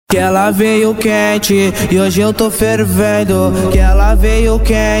Que ela veio quente e hoje eu tô fervendo. Que ela veio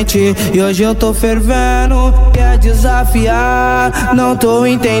quente e hoje eu tô fervendo. Quer desafiar, não tô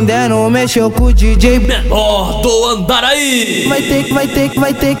entendendo. Mexeu com o DJ Menor do Andaraí.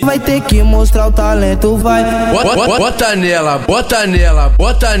 Vai ter que mostrar o talento, vai. Bota nela, bota nela,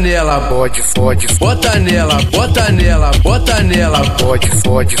 bota nela, pode, fode. Bota nela, bota nela, bota nela, pode,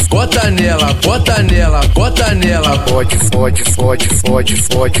 fode. Bota nela, bota nela, bota nela, pode, fode, fode, fode,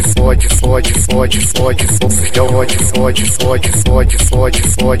 fode, fode, fode,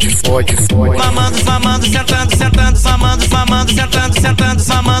 fode, fode, fode. Mamando, sentando, mamando, sentando, mamando, sentando, mamando, sentando,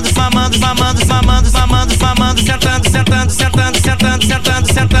 mamando,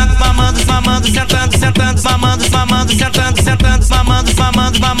 sentando, mamando,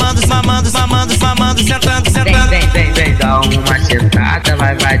 Vem dar uma sentada,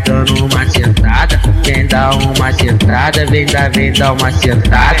 vai dando uma sentada. Vem dar uma sentada, vem dar uma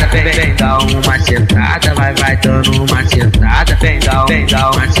sentada. Vem dar uma sentada, vai dando uma sentada. Vem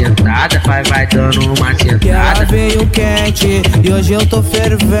dar uma sentada, vai dando uma sentada. Que ela veio quente e hoje eu tô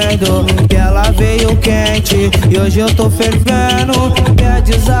fervendo. Que ela veio quente e hoje eu tô fervendo. Quer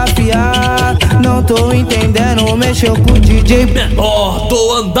desafiar, não tô entendendo. Mexeu com o DJ Menor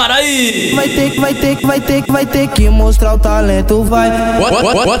do Andaraí. Vai ter que mostrar o talento, vai.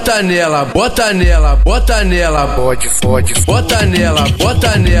 Bota nela, bota nela, bota nela, pode, fode. Bota nela,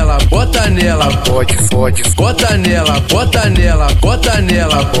 bota nela, bota nela, pode, fode. Bota nela, bota nela, bota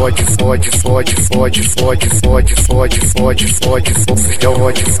nela, pode, fode, fode, fode, fode, fode, fode, fode, fode, fode,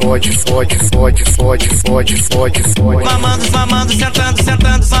 fode, fode, fode, fode, fode, fode, fode. Mamando, sentando, mamando,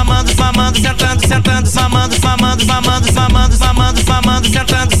 sentando, mamando, sentando, mamando, mamando, sentando, mamando,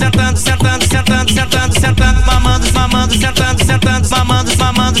 sentando,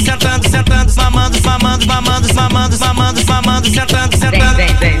 mamando, sentando,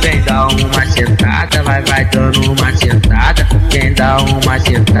 Vem dar uma sentada, vai dando uma sentada. Vem dar uma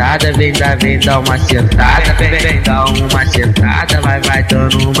sentada, vem dar uma sentada. Vem dar uma sentada, vai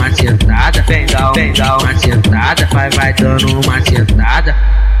dando uma sentada. Vem dar uma sentada, vai dando uma sentada.